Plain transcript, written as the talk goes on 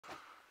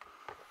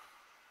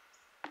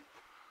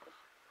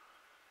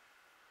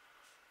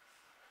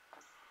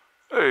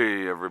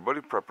Hey everybody,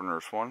 Prepper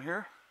Nurse 1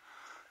 here.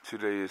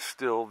 Today is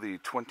still the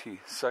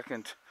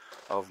 22nd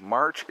of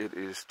March. It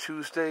is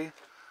Tuesday,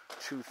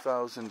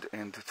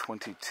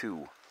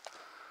 2022.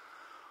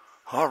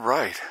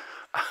 Alright.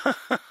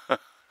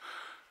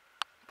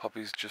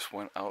 Puppies just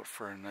went out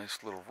for a nice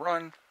little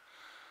run.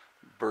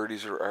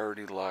 Birdies are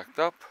already locked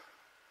up.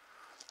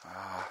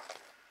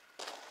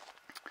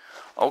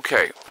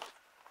 Okay.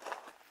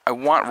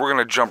 We're going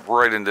to jump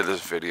right into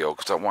this video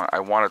because I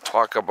want to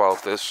talk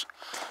about this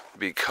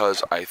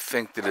because I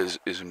think that is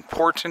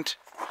important,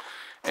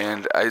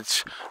 and I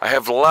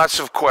have lots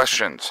of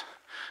questions.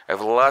 I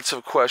have lots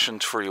of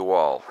questions for you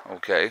all,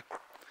 okay?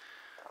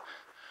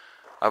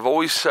 I've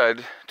always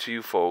said to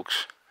you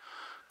folks,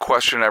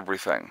 question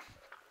everything.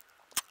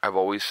 I've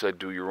always said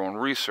do your own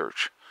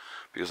research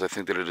because I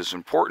think that it is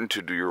important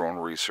to do your own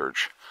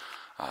research.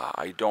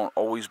 I don't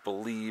always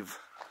believe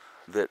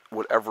that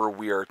whatever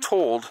we are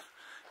told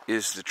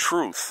is the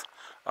truth.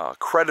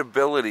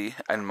 Credibility,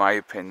 in my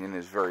opinion,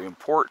 is very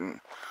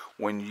important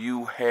when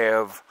you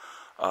have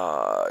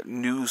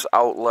news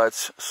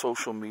outlets,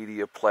 social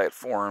media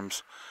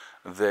platforms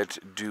that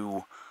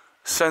do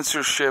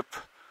censorship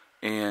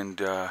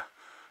and,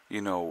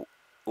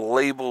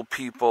 label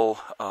people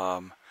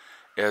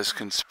as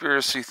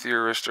conspiracy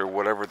theorists or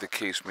whatever the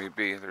case may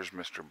be. There's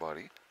Mr.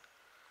 Buddy.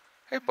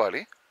 Hey,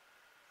 buddy.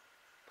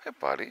 Hey,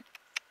 buddy.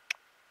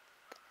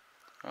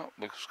 Oh,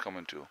 look who's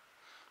coming too.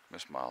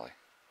 Miss Molly.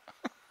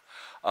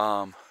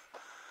 As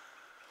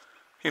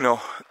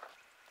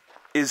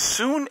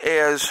soon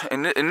as,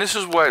 and this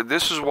is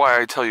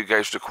why I tell you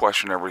guys to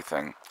question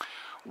everything.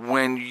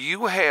 When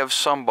you have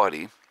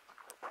somebody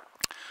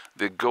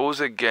that goes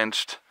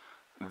against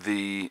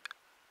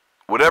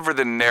whatever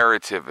the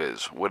narrative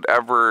is,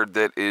 whatever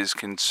that is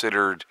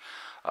considered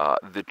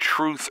the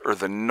truth or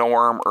the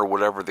norm or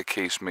whatever the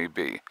case may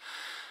be,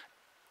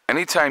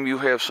 anytime you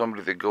have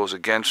somebody that goes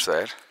against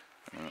that,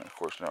 and of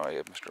course now I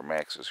have Mr.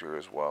 Max is here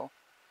as well.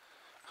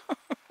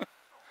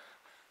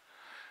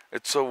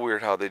 It's so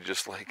weird how they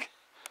just they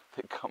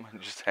come and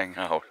just hang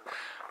out.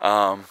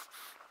 So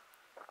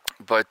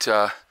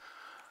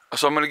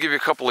I'm going to give you a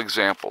couple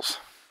examples.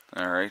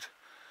 All right.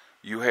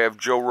 You have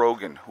Joe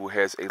Rogan, who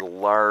has a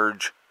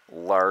large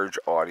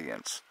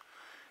audience.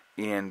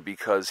 And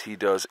because he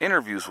does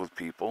interviews with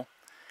people,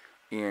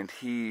 and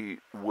he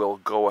will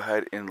go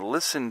ahead and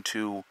listen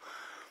to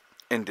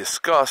and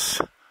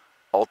discuss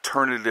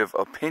alternative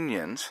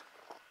opinions,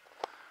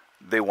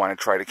 they want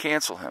to try to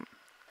cancel him.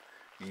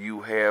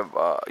 You have,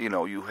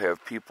 you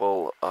have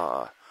people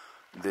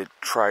that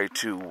try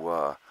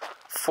to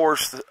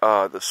force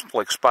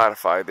like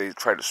Spotify. They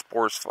try to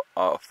force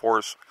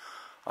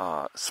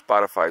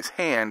Spotify's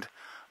hand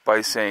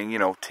by saying,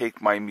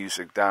 take my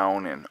music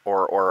down,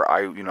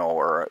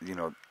 or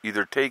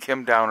either take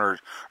him down or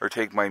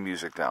take my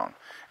music down.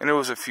 And there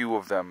was a few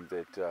of them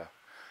that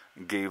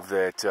gave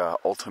that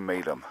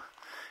ultimatum.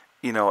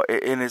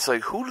 And it's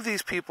like, who do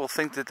these people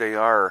think that they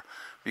are?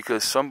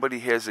 Because somebody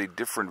has a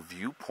different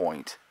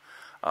viewpoint.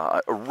 A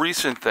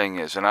recent thing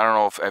is, and I don't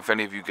know if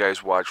any of you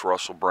guys watch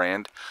Russell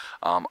Brand.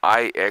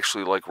 I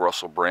actually like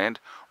Russell Brand.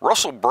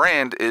 Russell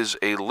Brand is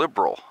a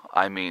liberal.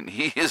 I mean,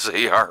 he is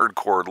a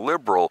hardcore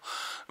liberal,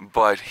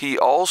 but he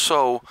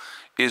also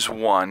is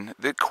one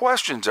that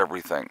questions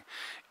everything.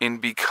 And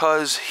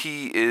because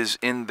he is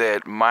in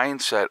that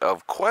mindset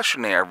of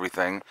questioning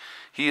everything,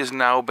 he has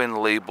now been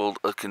labeled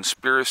a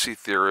conspiracy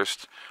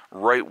theorist,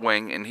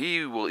 right-wing, and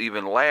he will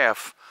even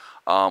laugh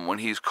when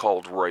he's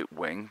called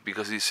right-wing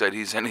because he said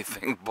he's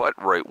anything but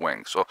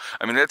right-wing. So,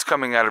 I mean, that's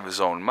coming out of his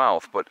own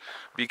mouth. But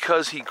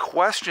because he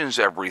questions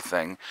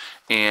everything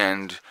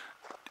and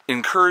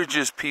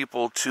encourages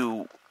people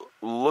to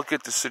look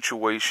at the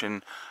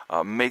situation,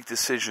 make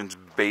decisions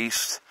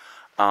based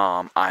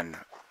on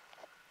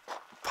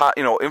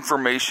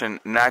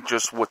information, not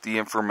just what the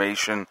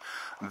information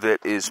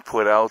that is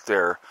put out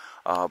there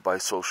by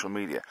social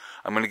media.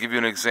 I'm going to give you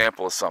an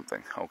example of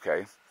something,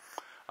 okay?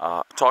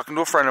 Talking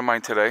to a friend of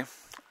mine today,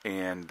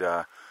 and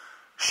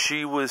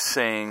she was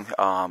saying,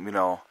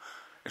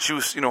 she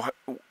was,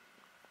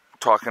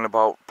 talking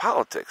about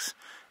politics,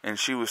 and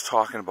she was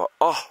talking about,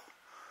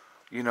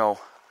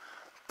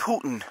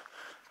 Putin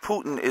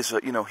is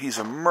he's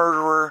a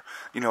murderer.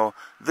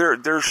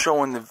 They're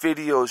showing the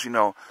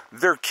videos.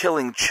 They're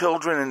killing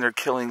children and they're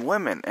killing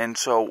women. And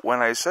so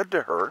when I said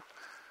to her,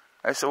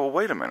 I said, well,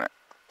 wait a minute.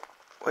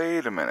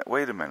 I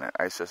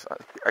says,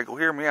 I go,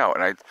 hear me out.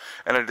 And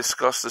I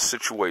discussed the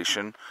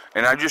situation,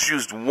 and I just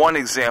used one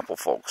example,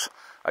 folks.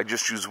 I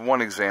just used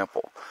one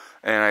example.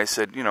 And I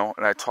said, and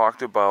I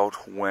talked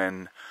about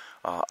when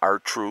our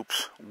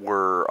troops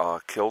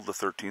were killed, the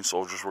 13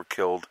 soldiers were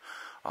killed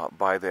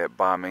by that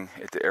bombing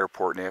at the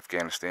airport in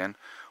Afghanistan,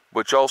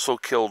 which also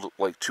killed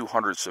like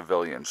 200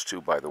 civilians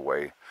too, by the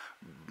way,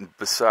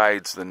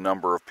 besides the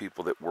number of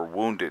people that were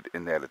wounded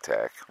in that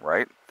attack,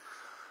 right?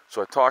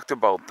 So I talked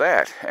about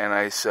that, and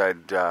I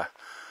said,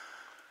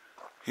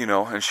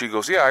 and she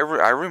goes, yeah,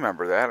 I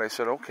remember that. I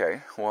said,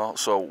 okay, well,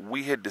 so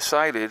we had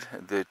decided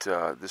that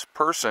this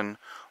person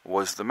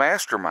was the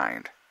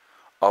mastermind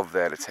of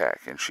that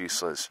attack. And she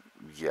says,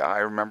 yeah, I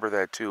remember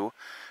that too.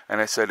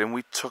 And I said, and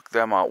we took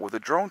them out with a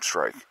drone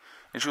strike.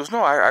 And she goes,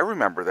 no, I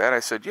remember that. I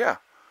said, yeah.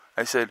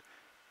 I said,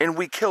 and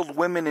we killed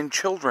women and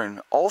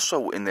children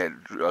also in that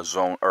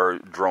zone or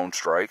drone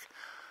strike.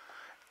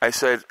 I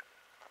said,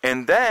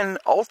 and then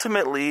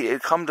ultimately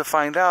it come to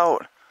find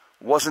out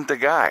wasn't the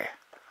guy.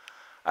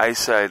 I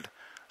said,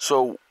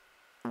 so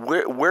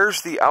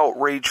where's the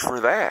outrage for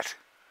that?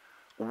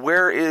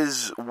 Where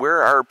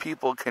are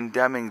people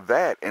condemning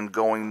that and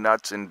going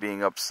nuts and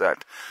being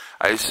upset?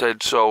 I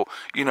said, so,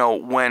 you know,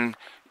 when,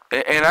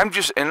 and I'm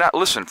just, and not,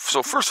 listen,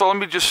 so first of all, let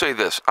me just say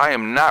this. I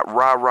am not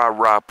rah, rah,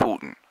 rah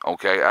Putin,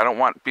 okay? I don't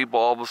want people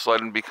all of a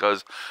sudden,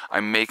 because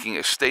I'm making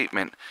a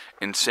statement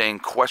and saying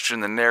question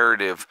the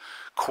narrative,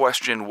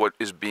 question what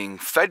is being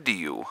fed to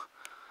you,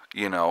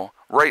 you know.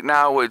 Right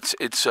now,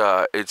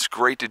 it's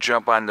great to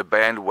jump on the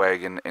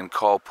bandwagon and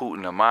call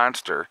Putin a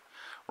monster,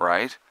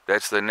 right?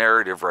 That's the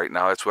narrative right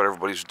now. That's what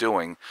everybody's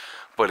doing.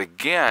 But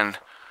again,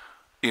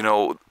 you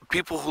know,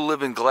 people who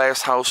live in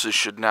glass houses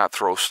should not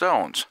throw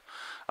stones,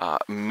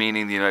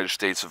 meaning the United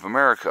States of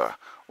America.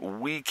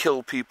 We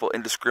kill people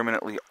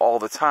indiscriminately all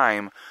the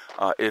time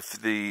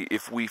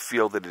if we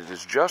feel that it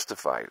is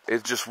justified.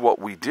 It's just what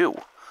we do.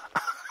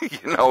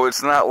 You know,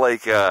 it's not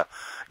like,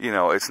 you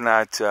know, it's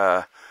not,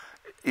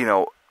 you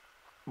know,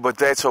 but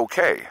that's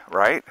okay,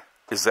 right?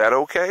 Is that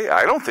okay?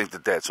 I don't think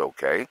that that's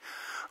okay.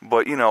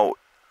 But, you know,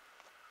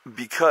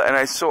 because,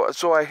 and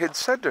so I had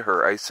said to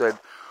her, I said,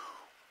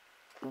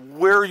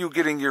 where are you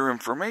getting your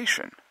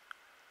information?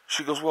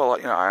 She goes, well,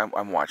 you know,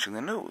 I'm watching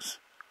the news.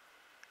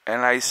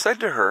 And I said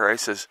to her, I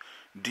says,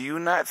 do you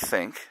not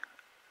think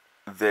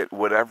that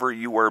whatever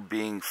you are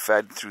being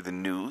fed through the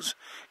news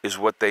is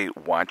what they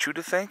want you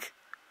to think?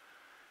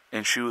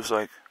 And she was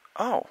like,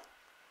 oh,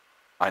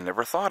 I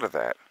never thought of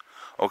that.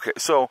 Okay,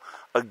 so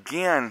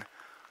again,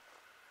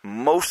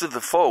 most of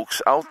the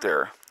folks out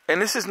there,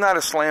 and this is not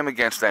a slam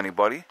against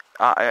anybody,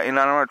 and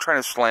I'm not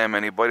trying to slam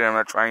anybody, I'm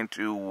not trying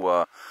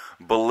to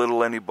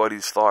belittle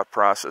anybody's thought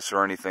process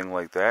or anything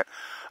like that.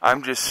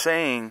 I'm just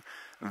saying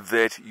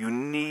that you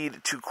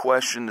need to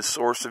question the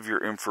source of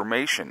your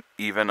information,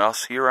 even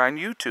us here on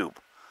YouTube.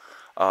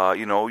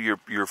 You know,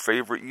 your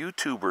favorite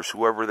YouTubers,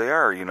 whoever they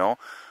are, you know,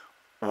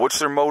 what's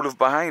their motive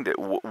behind it?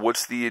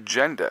 What's the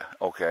agenda,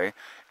 okay?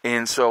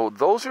 And so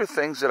those are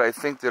things that I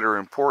think that are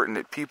important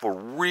that people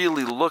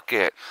really look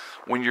at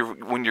when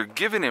you're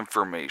given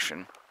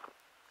information.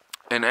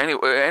 And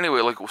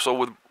anyway, like, so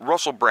with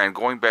Russell Brand,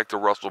 going back to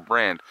Russell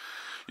Brand,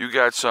 you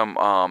got some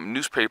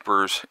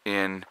newspapers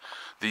in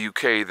the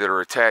UK that are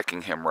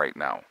attacking him right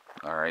now,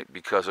 all right?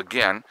 Because,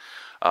 again,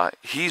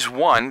 he's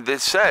one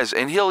that says,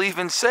 and he'll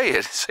even say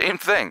it, same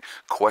thing,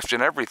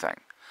 question everything.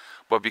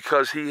 But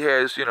because he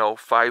has, you know,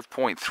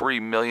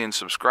 5.3 million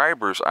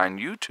subscribers on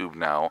YouTube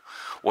now,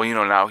 well, you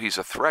know, now he's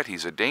a threat,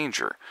 he's a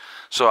danger.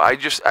 So I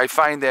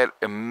find that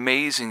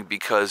amazing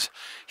because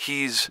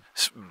he's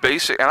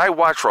basic, and I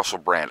watch Russell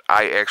Brand.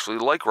 I actually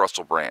like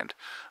Russell Brand,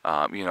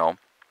 you know,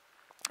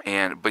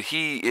 but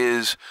he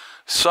is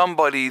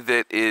somebody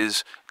that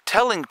is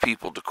telling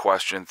people to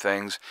question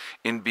things,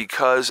 and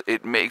because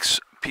it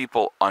makes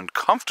people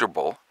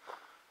uncomfortable,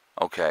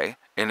 okay,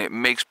 and it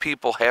makes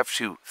people have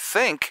to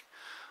think.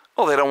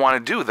 Well, they don't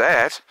want to do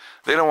that.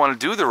 They don't want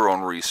to do their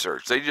own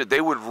research.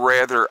 They would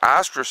rather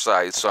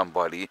ostracize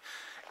somebody,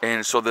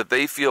 and so that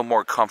they feel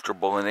more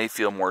comfortable and they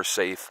feel more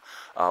safe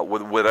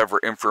with whatever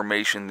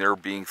information they're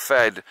being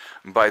fed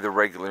by the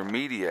regular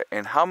media.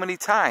 And how many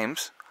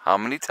times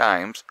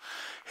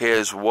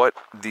has what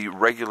the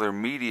regular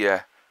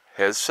media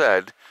has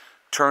said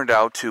turned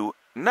out to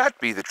not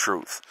be the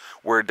truth?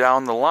 Where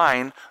down the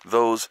line,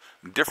 those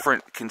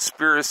different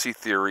conspiracy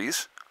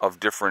theories of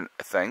different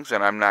things,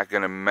 and I'm not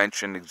going to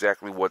mention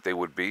exactly what they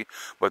would be,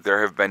 but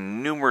there have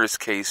been numerous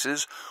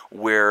cases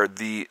where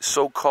the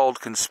so-called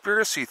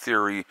conspiracy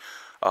theory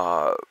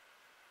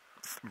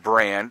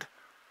brand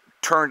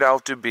turned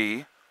out to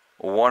be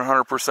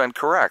 100%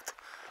 correct.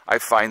 I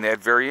find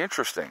that very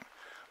interesting.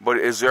 But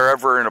is there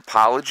ever an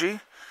apology?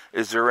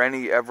 Is there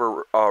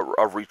ever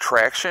a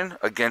retraction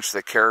against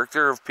the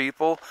character of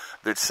people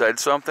that said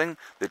something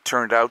that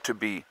turned out to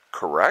be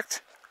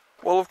correct?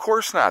 Well, of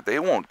course not. They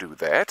won't do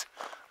that.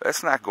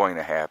 That's not going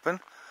to happen.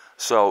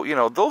 So, you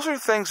know, those are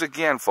things,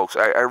 again, folks,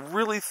 I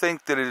really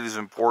think that it is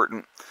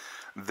important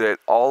that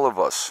all of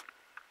us,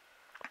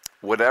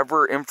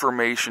 whatever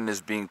information is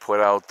being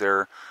put out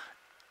there,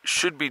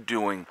 should be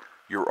doing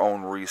your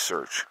own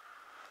research.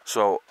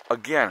 So,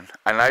 again,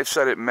 and I've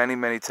said it many,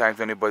 many times,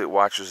 anybody that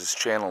watches this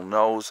channel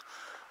knows,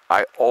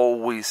 I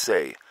always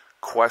say,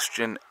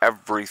 question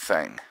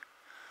everything.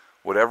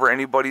 Whatever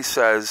anybody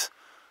says,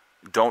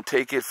 don't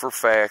take it for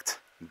fact,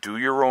 do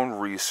your own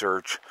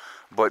research.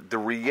 But the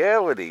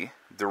reality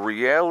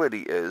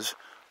is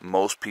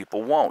most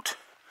people won't.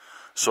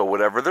 So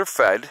whatever they're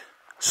fed,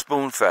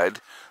 spoon-fed,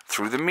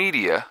 through the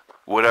media,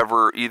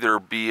 whatever, either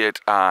be it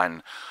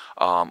on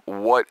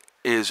what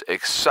is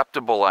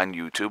acceptable on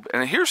YouTube.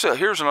 And here's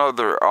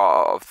another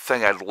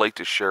thing I'd like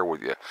to share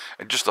with you,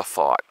 and just a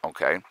thought,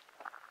 okay?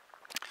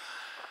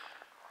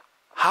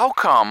 How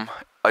come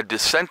a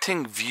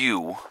dissenting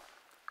view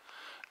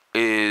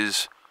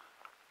is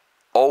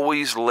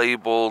always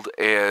labeled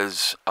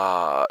as,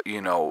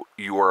 you know,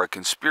 you are a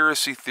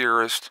conspiracy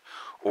theorist,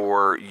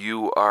 or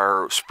you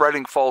are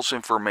spreading false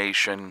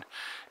information,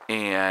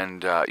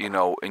 and, you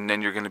know, and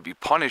then you're going to be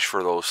punished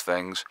for those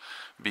things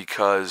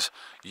because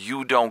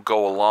you don't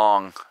go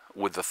along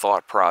with the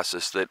thought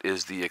process that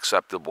is the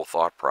acceptable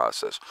thought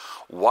process.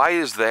 Why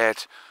is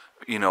that,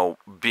 you know,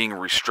 being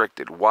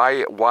restricted?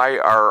 Why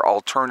are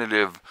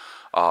alternative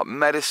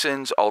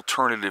medicines,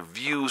 alternative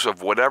views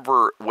of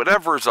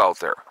whatever's out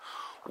there,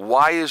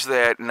 why is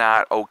that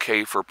not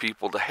okay for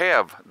people to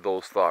have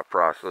those thought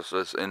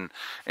processes and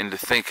to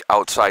think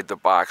outside the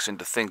box and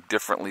to think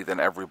differently than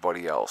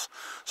everybody else?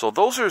 So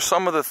those are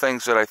some of the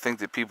things that I think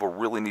that people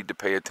really need to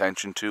pay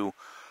attention to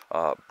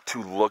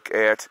look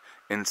at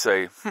and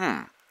say,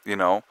 you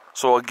know.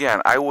 So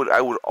again, I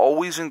would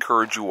always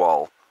encourage you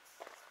all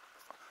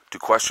to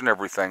question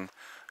everything.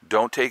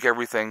 Don't take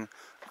everything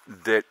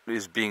that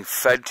is being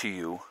fed to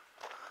you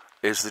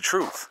as the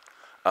truth.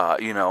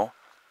 You know,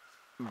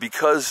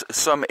 because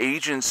some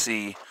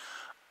agency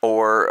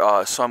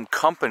or some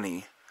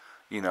company,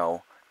 you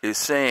know, is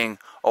saying,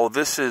 oh,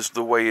 this is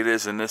the way it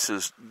is and this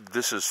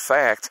is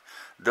fact,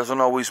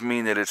 doesn't always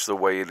mean that it's the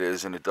way it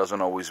is, and it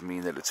doesn't always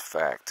mean that it's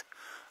fact.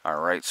 All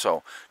right,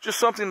 so just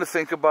something to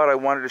think about. I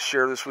wanted to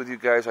share this with you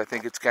guys. I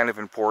think it's kind of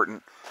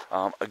important.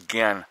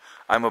 Again,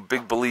 I'm a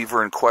big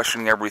believer in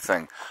questioning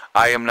everything.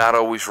 I am not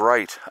always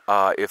right.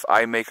 If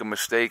I make a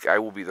mistake, I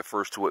will be the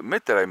first to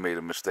admit that I made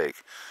a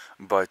mistake.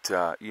 But,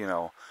 you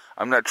know,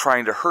 I'm not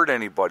trying to hurt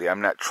anybody.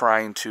 I'm not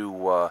trying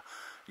to,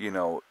 you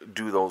know,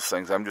 do those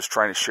things. I'm just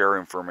trying to share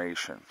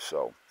information.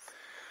 So,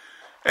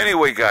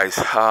 anyway, guys,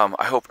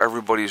 I hope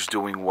everybody's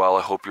doing well.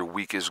 I hope your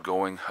week is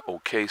going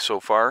okay so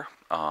far.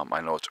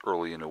 I know it's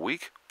early in the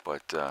week,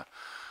 but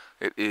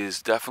it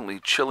is definitely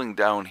chilling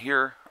down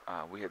here.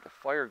 We had the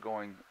fire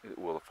going.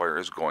 Well, the fire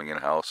is going in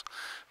the house.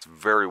 It's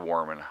very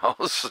warm in the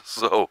house,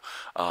 so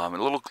a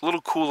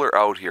little cooler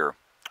out here,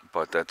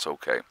 but that's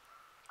okay.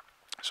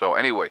 So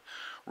anyway,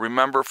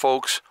 remember,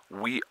 folks,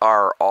 we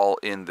are all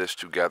in this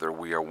together.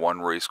 We are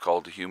one race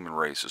called the human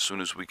race. As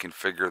soon as we can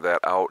figure that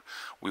out,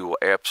 we will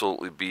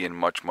absolutely be in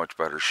much, much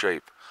better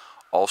shape.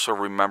 Also,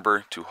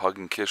 remember to hug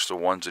and kiss the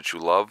ones that you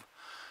love.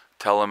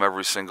 Tell them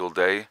every single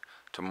day.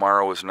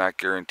 Tomorrow is not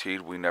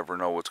guaranteed. We never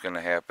know what's going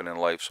to happen in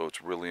life, so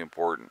it's really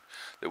important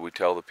that we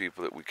tell the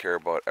people that we care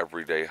about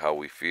every day how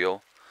we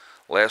feel.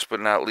 Last but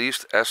not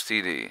least,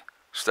 STD.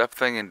 Step,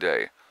 thing, and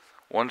day.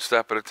 One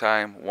step at a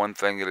time, one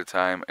thing at a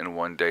time, and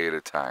one day at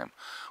a time.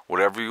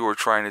 Whatever you are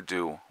trying to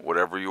do,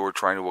 whatever you are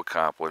trying to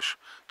accomplish,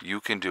 you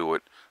can do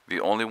it.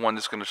 The only one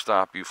that's going to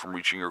stop you from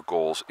reaching your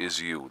goals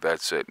is you.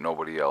 That's it,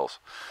 nobody else.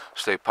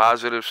 Stay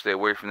positive, stay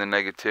away from the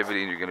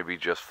negativity, and you're going to be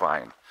just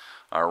fine.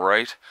 All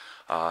right?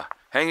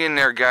 Hang in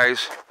there,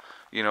 guys.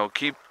 You know,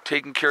 keep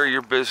taking care of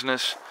your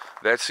business.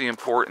 That's the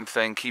important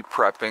thing. Keep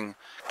prepping.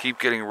 Keep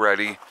getting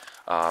ready.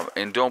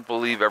 And don't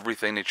believe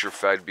everything that you're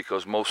fed,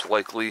 because most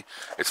likely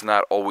it's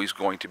not always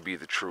going to be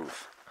the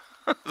truth.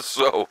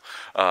 So,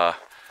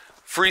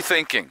 free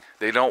thinking.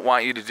 They don't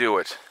want you to do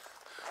it.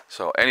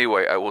 So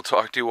anyway, I will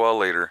talk to you all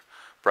later.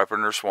 Prepper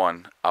Nurse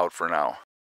 1, out for now.